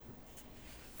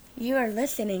You are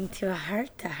listening to a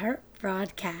heart-to-heart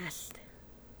broadcast.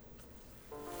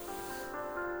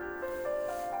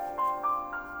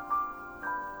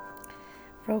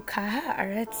 Roka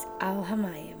Haaretz Al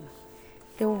Hamayim,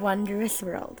 the Wondrous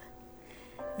World.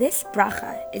 This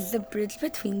bracha is the bridge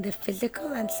between the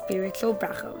physical and spiritual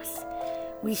brachos.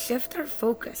 We shift our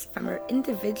focus from our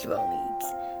individual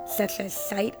needs, such as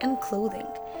sight and clothing,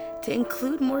 to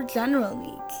include more general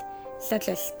needs, such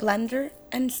as splendor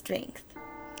and strength.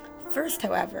 First,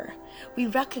 however, we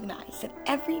recognize that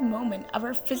every moment of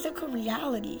our physical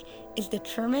reality is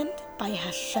determined by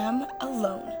Hashem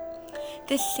alone.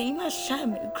 The same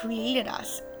Hashem who created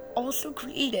us also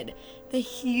created the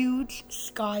huge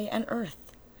sky and earth.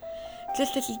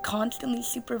 Just as He constantly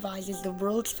supervises the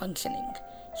world's functioning,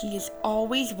 He is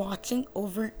always watching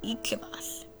over each of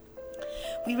us.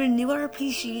 We renew our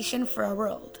appreciation for our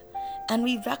world, and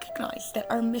we recognize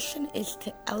that our mission is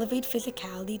to elevate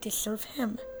physicality to serve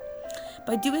Him.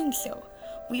 By doing so,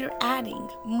 we are adding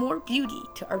more beauty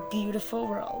to our beautiful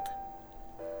world.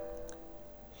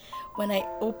 When I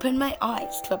open my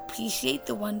eyes to appreciate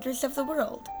the wonders of the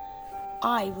world,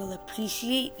 I will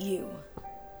appreciate you.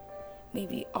 May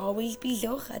we always be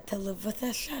zocha to live with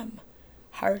Hashem,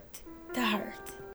 heart to heart.